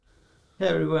Hey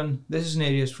everyone, this is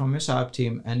Narius from your SAP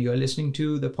team, and you're listening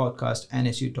to the podcast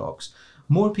NSU Talks.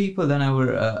 More people than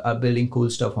ever are building cool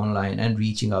stuff online and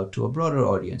reaching out to a broader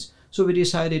audience. So we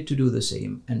decided to do the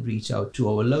same and reach out to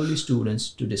our lovely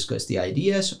students to discuss the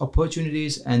ideas,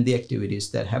 opportunities, and the activities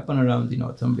that happen around the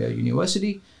Northumbria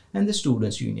University and the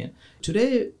Students' Union.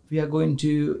 Today, we are going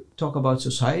to talk about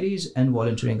societies and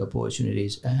volunteering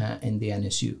opportunities in the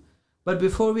NSU. But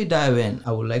before we dive in,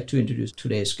 I would like to introduce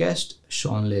today's guest,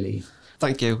 Sean Lilly.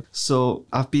 Thank you. So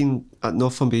I've been at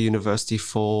Northumbria University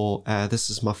for, this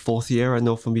is my fourth year at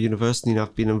Northumbria University, and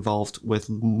I've been involved with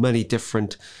many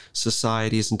different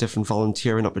societies and different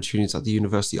volunteering opportunities that the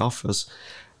university offers.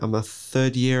 I'm a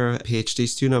third year PhD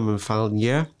student. I'm in final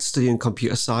year studying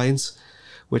computer science,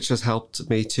 which has helped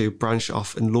me to branch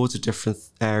off in loads of different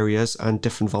areas and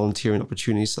different volunteering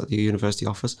opportunities that the university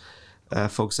offers.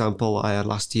 For example,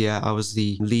 last year I was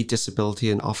the lead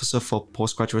disability and officer for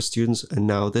postgraduate students, and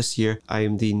now this year I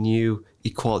am the new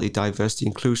equality, diversity,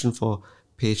 inclusion for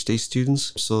PhD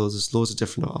students. So there's loads of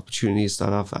different opportunities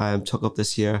that I've took up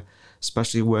this year,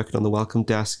 especially working on the welcome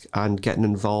desk and getting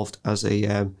involved as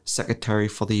a secretary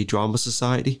for the Drama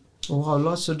Society. Oh, wow,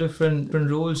 lots of different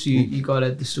roles you got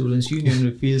at the Students' Union.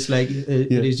 It feels like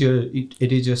it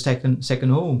is your second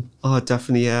home. Oh,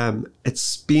 definitely.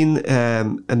 It's been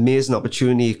amazing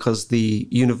opportunity because the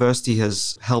university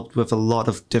has helped with a lot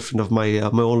of different of my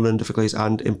own learning difficulties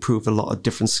and improve a lot of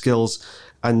different skills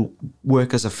and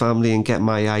work as a family and get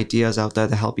my ideas out there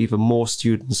to help even more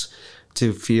students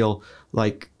to feel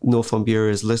like Northumbria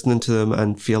is listening to them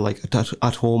and feel like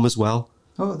at home as well.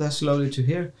 Oh, that's lovely to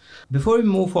hear. Before we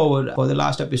move forward, for the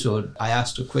last episode, I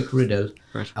asked a quick riddle.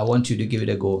 Right. I want you to give it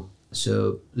a go.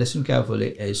 So listen carefully.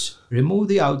 Is remove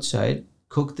the outside,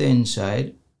 cook the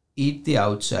inside, eat the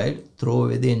outside, throw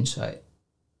away the inside.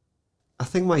 I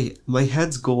think my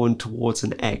head's going towards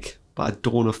an egg, but I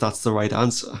don't know if that's the right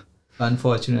answer.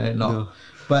 Unfortunately, no.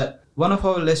 But one of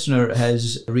our listeners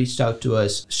has reached out to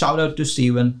us. Shout out to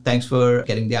Steven. Thanks for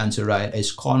getting the answer right.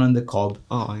 It's corn on the cob.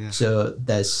 Oh, yeah. So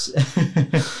that's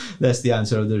that's the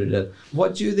answer of the riddle.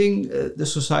 What do you think the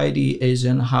society is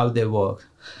and how they work,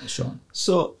 Sean?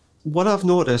 So what I've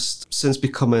noticed since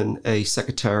becoming a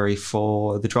secretary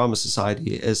for the Drama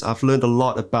Society is I've learned a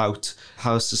lot about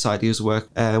how societies work.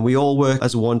 And we all work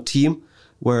as one team,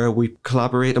 where we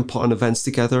collaborate and put on events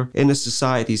together. In the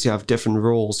societies, you have different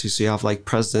roles. So you have like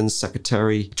president,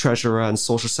 secretary, treasurer, and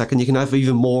social second. You can have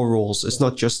even more roles. It's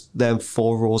not just them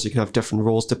 4 roles. You can have different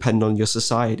roles depending on your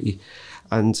society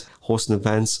and hosting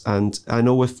events. And I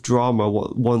know with drama,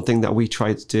 one thing that we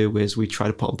try to do is we try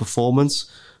to put on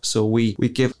performance. So we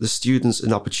give the students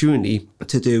an opportunity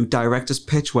to do director's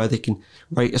pitch where they can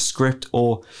write a script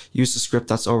or use the script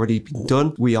that's already been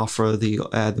done. We offer the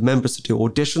members to do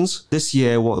auditions. This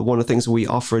year, one of the things we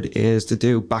offered is to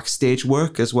do backstage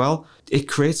work as well. It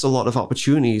creates a lot of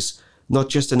opportunities, not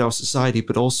just in our society,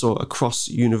 but also across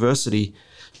university.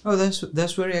 Oh,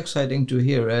 that's very exciting to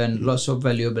hear, and lots of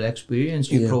valuable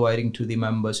experience you're providing to the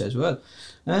members as well.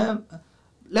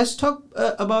 Let's talk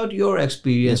about your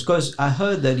experience, because I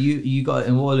heard that you got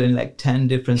involved in like 10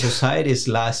 different societies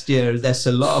last year. That's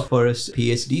a lot for a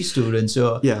PhD student.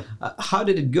 So how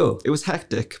did it go? It was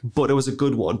hectic, but it was a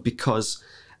good one because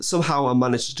somehow I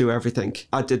managed to do everything.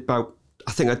 I did about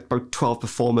 12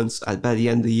 performances by the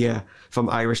end of the year, from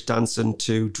Irish dancing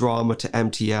to drama to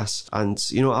MTS. And,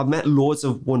 I've met loads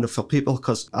of wonderful people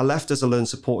because I left as a learning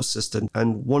support assistant.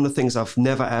 And one of the things I've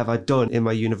never ever done in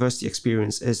my university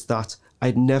experience is that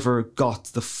I'd never got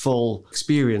the full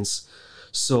experience.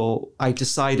 So I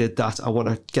decided that I want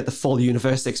to get the full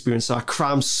university experience. So I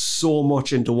crammed so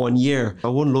much into 1 year. I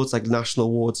won loads like national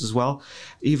awards as well.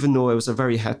 Even though it was a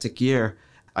very hectic year,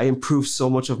 I improved so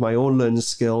much of my own learning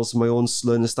skills, my own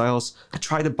learning styles. I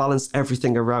try to balance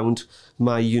everything around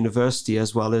my university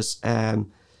as well as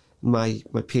my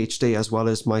PhD, as well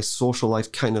as my social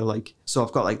life, kind of like, so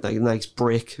I've got like a nice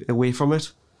break away from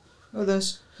it. Oh,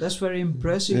 that's very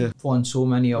impressive. Yeah. Won so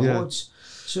many awards. Yeah.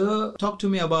 So talk to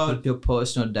me about your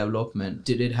personal development.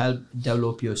 Did it help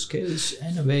develop your skills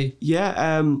in a way?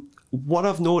 Yeah. What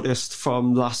I've noticed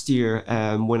from last year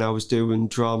when I was doing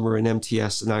drama and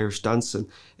MTS and Irish dancing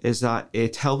is that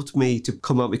it helped me to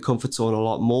come out of my comfort zone a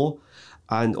lot more,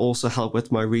 and also help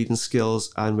with my reading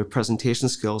skills and my presentation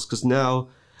skills. Because now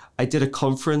I did a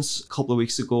conference a couple of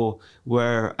weeks ago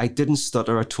where I didn't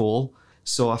stutter at all.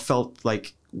 So I felt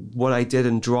like what I did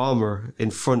in drama in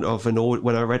front of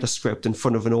when I read a script in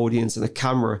front of an audience and a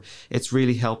camera, it's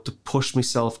really helped to push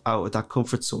myself out of that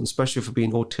comfort zone, especially for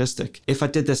being autistic. If I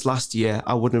did this last year,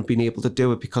 I wouldn't have been able to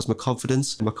do it because my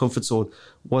confidence and my comfort zone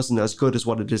wasn't as good as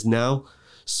what it is now.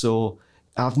 So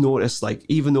I've noticed, like,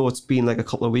 even though it's been like a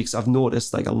couple of weeks, I've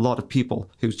noticed like a lot of people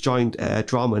who's joined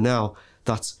drama now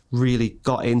that's really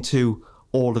got into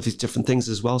all of these different things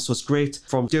as well. So it's great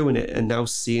from doing it and now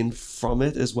seeing from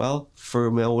it as well,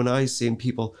 through my own eyes, seeing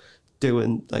people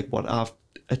doing like what I've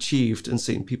achieved and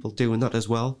seeing people doing that as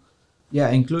well. Yeah,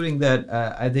 including that,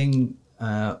 I think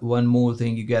one more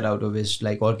thing you get out of is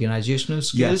like organizational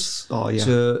skills. Yes. Oh, yeah.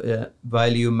 So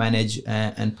while you manage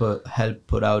and help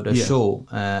put out a show,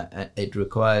 it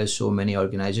requires so many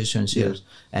organization skills,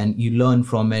 and you learn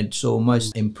from it so much.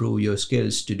 Improve your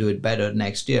skills to do it better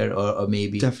next year, or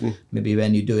maybe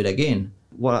when you do it again.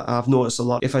 What I've noticed a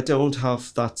lot, if I don't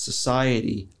have that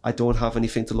society, I don't have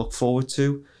anything to look forward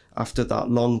to after that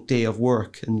long day of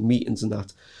work and meetings and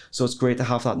that. So it's great to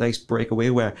have that nice breakaway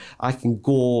where I can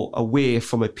go away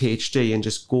from a PhD and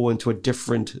just go into a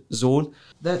different zone.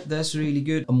 That's really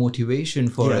good, a motivation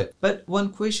for it. But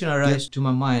one question arises to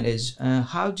my mind is,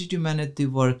 how did you manage the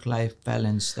work-life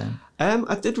balance then?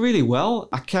 I did really well.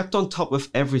 I kept on top of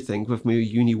everything with my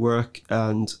uni work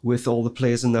and with all the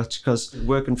plays and that, because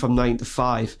working from 9 to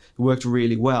 5 worked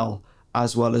really well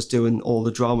as doing all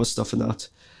the drama stuff and that.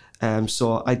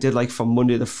 So I did like from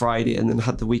Monday to Friday and then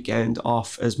had the weekend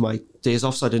off as my days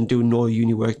off. So I didn't do no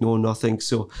uni work, no nothing.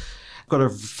 So I've got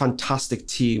a fantastic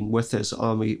team with us,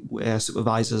 army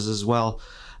supervisors as well.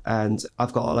 And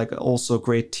I've got like also a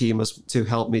great team to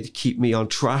help me to keep me on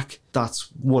track.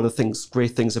 That's one of the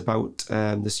great things about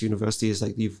this university is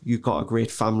like you've got a great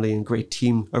family and great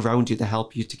team around you to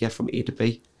help you to get from A to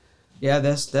B. Yeah,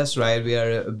 that's right. We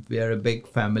are a big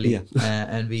family,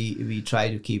 and we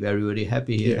try to keep everybody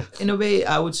happy here. Yeah. In a way,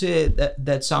 I would say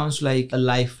that sounds like a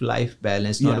life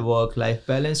balance, not a work-life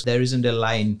balance. There isn't a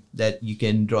line that you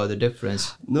can draw the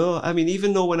difference. No, I mean,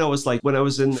 even though when I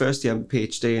was in first year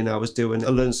PhD and I was doing a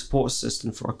learning support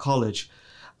assistant for a college,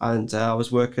 and I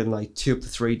was working like 2 to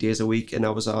 3 days a week, and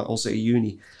I was also at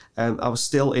uni, I was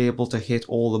still able to hit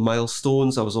all the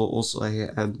milestones. I was also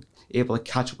able to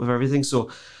catch up with everything. So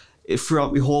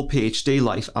throughout my whole PhD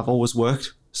life, I've always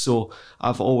worked. So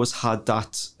I've always had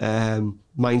that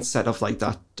mindset of like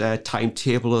that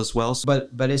timetable as well. But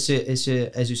it's a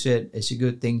as you said, it's a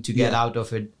good thing to get out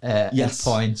of it at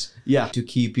points. Yeah. To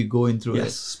keep you going through it.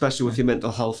 Yes, especially with your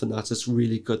mental health and that. It's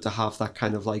really good to have that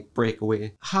kind of like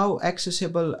breakaway. How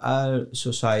accessible are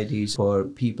societies for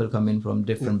people coming from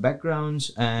different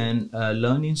backgrounds and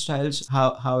learning styles?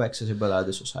 How accessible are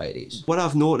the societies? What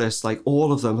I've noticed, like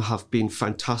all of them have been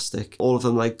fantastic. All of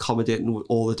them like accommodating with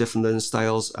all the different learning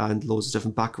styles and loads of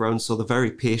different backgrounds. So they're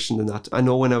very patient in that. I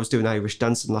know when I was doing Irish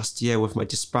dancing last year with my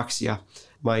dyspraxia,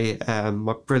 my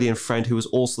brilliant friend who was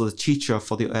also the teacher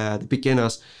for the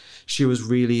beginners, she was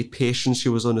really patient, she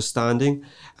was understanding,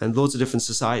 and loads of different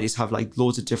societies have like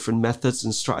loads of different methods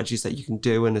and strategies that you can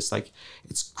do, and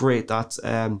it's great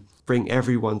that bring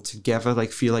everyone together,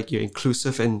 like feel like you're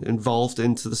inclusive and involved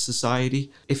into the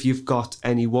society. If you've got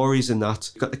any worries in that,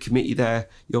 you've got the committee there,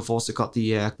 you've also got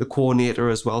the coordinator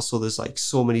as well, so there's like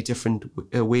so many different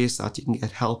ways that you can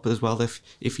get help as well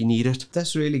if you need it.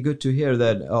 That's really good to hear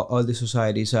that all the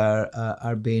societies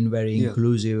are being very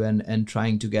inclusive and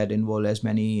trying to get involved as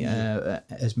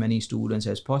many students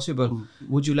as possible.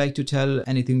 Would you like to tell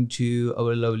anything to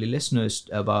our lovely listeners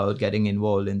about getting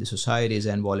involved in the societies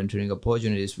and volunteering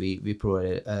opportunities we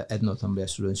provide at Northumbria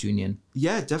Students' Union?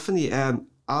 Yeah, definitely.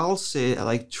 I'll say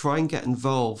like try and get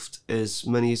involved as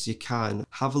many as you can.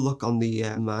 Have a look on the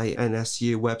my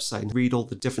NSU website and read all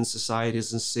the different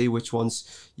societies and see which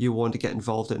ones you want to get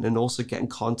involved in, and also get in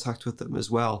contact with them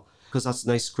as well, because that's a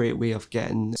nice great way of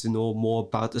getting to know more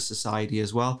about the society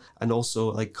as well. And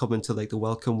also like coming to like the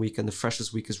Welcome Week and the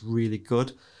Freshers Week is really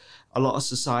good. A lot of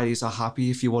societies are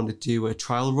happy if you want to do a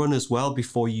trial run as well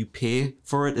before you pay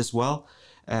for it as well.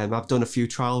 I've done a few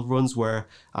trial runs where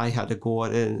I had to go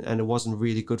at it and it wasn't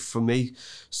really good for me.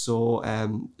 So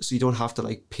you don't have to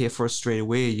like pay for it straight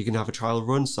away. You can have a trial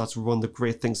run. So that's one of the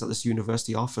great things that this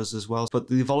university offers as well. But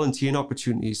the volunteering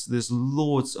opportunities, there's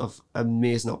loads of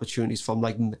amazing opportunities, from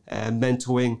like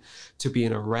mentoring to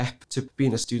being a rep to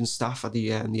being a student staff at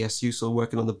the SU. So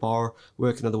working on the bar,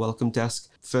 working at the welcome desk.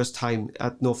 First time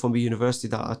at Northumbria University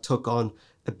that I took on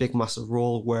a big massive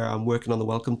role where I'm working on the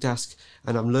welcome desk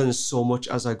and I'm learning so much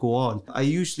as I go on. I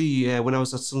usually, when I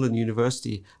was at Sunderland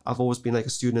University, I've always been like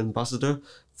a student ambassador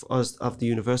of the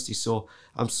university. So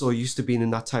I'm so used to being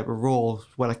in that type of role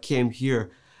when I came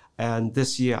here. And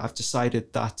this year I've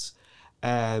decided that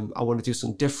I want to do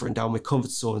something different out of my comfort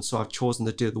zone. So I've chosen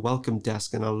to do the welcome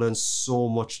desk and I learned so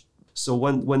much. So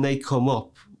when they come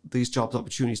up, these job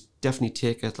opportunities, definitely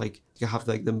take it. Like you have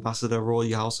like the ambassador role,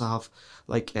 you also have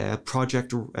like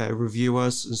project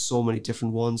reviewers and so many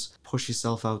different ones. Push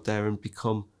yourself out there and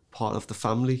become part of the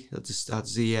family at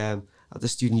the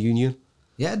student union.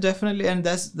 Yeah, definitely. And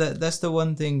that's the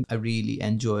one thing I really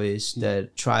enjoy is the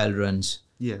trial runs.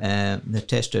 Yeah. The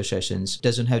tester sessions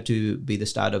doesn't have to be the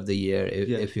start of the year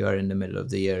if you are in the middle of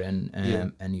the year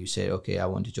and you say, okay, I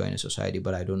want to join a society,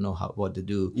 but I don't know what to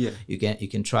do. Yeah. You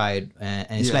can try it,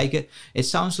 and it's like it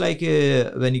sounds like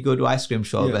when you go to ice cream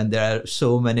shop and there are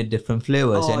so many different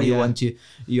flavors, and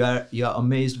you are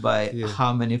amazed by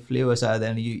how many flavors are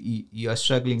there, and you are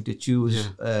struggling to choose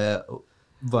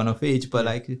one of each, but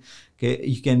like okay,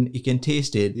 you can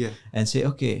taste it and say,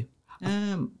 okay,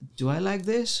 do I like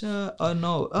this or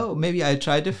no? Oh, maybe I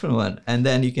try a different one, and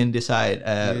then you can decide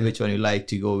which one you like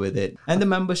to go with it. And the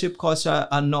membership costs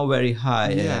are not very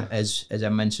high, as I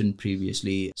mentioned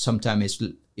previously. Sometimes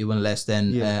it's even less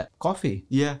than coffee.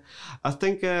 Yeah, I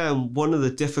think one of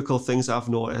the difficult things I've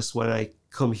noticed when I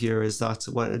come here is that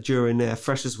during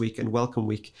Freshers Week and Welcome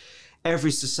Week,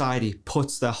 every society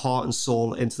puts their heart and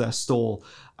soul into their stall,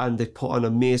 and they put on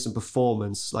an amazing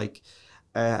performance.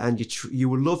 And you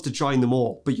would love to join them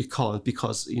all, but you can't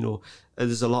because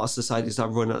there's a lot of societies that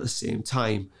run at the same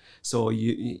time. So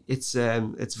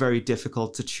it's very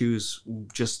difficult to choose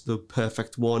just the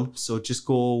perfect one. So just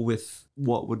go with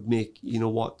what would make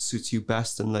what suits you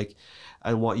best and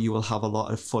what you will have a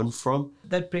lot of fun from.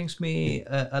 That brings me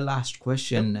a last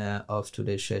question of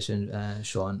today's session,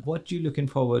 Sean. What are you looking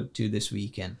forward to this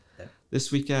weekend? This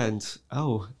weekend,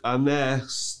 I'm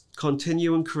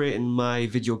continuing creating my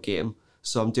video game.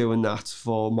 So I'm doing that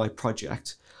for my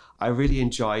project. I really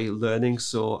enjoy learning,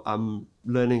 so I'm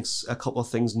learning a couple of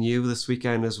things new this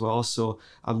weekend as well. So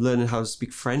I'm learning how to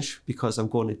speak French because I'm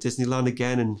going to Disneyland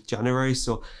again in January.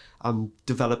 So I'm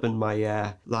developing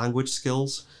my language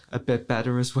skills a bit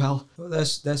better as well. Well,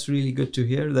 that's really good to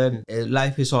hear that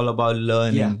life is all about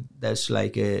learning. Yeah. That's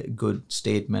like a good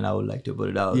statement. I would like to put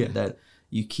it out that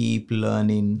you keep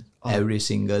learning every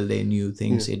single day new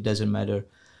things. It doesn't matter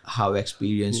how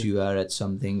experienced you are at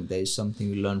something. There's something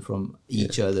you learn from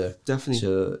each other. Definitely.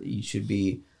 So you should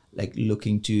be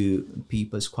looking to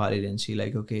people's quality and see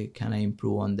okay, can I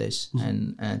improve on this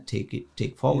and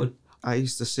take forward. I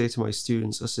used to say to my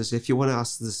students, I says, if you want to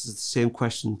ask this the same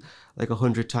question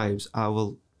 100 times, I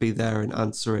will be there and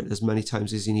answer it as many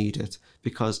times as you need it,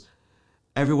 because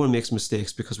everyone makes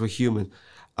mistakes because we're human,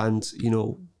 and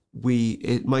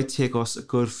it might take us a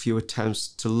good few attempts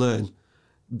to learn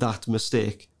that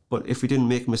mistake. But if we didn't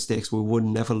make mistakes, we would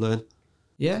never learn.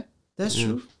 Yeah, that's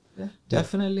true. Yeah,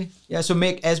 definitely. Yeah, so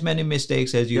make as many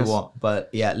mistakes as you want, but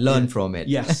learn from it.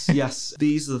 Yes.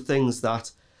 These are the things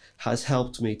that has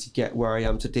helped me to get where I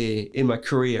am today in my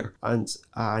career. And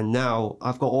now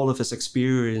I've got all of this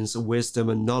experience, wisdom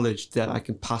and knowledge that I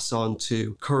can pass on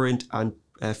to current and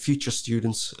future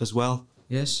students as well.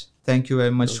 Yes. Thank you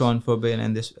very much, Sean, for being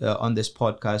on this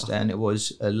podcast. And it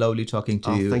was lovely talking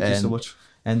to you. Thank you so much.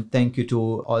 And thank you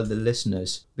to all the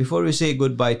listeners. Before we say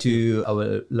goodbye to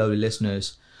our lovely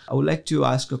listeners, I would like to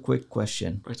ask a quick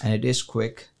question. Right. And it is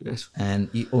quick. Yes. And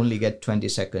you only get 20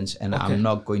 seconds. And I'm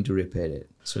not going to repeat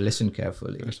it. So listen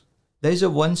carefully. Right. There is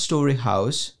a one-story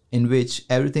house in which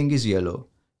everything is yellow.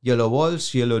 Yellow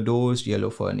walls, yellow doors, yellow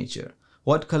furniture.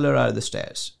 What color are the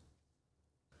stairs?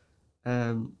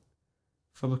 From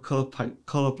a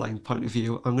colorblind point of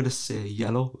view, I'm going to say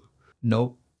yellow.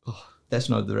 No, that's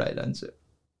not the right answer.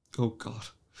 Oh, God.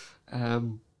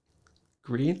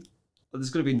 Green? Well, there's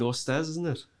going to be no stairs, isn't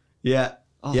it? Yeah.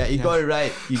 You got it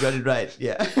right. You got it right.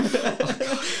 Yeah.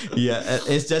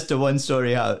 It's just a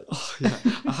one-story house.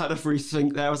 I had to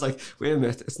rethink there. I was like, wait a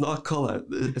minute, it's not a color.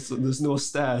 There's no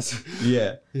stairs.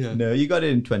 Yeah. No, you got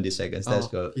it in 20 seconds. That's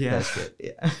good. Yeah. That's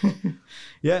good.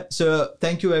 Yeah. So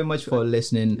thank you very much for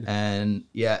listening. And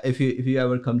if you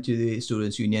ever come to the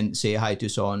Students' Union, say hi to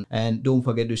Sean. And don't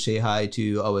forget to say hi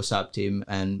to our SAP team.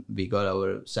 And we got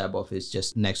our SAP office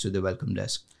just next to the welcome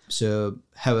desk. So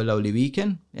have a lovely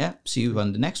weekend. Yeah. See you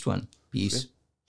on the next one. Peace.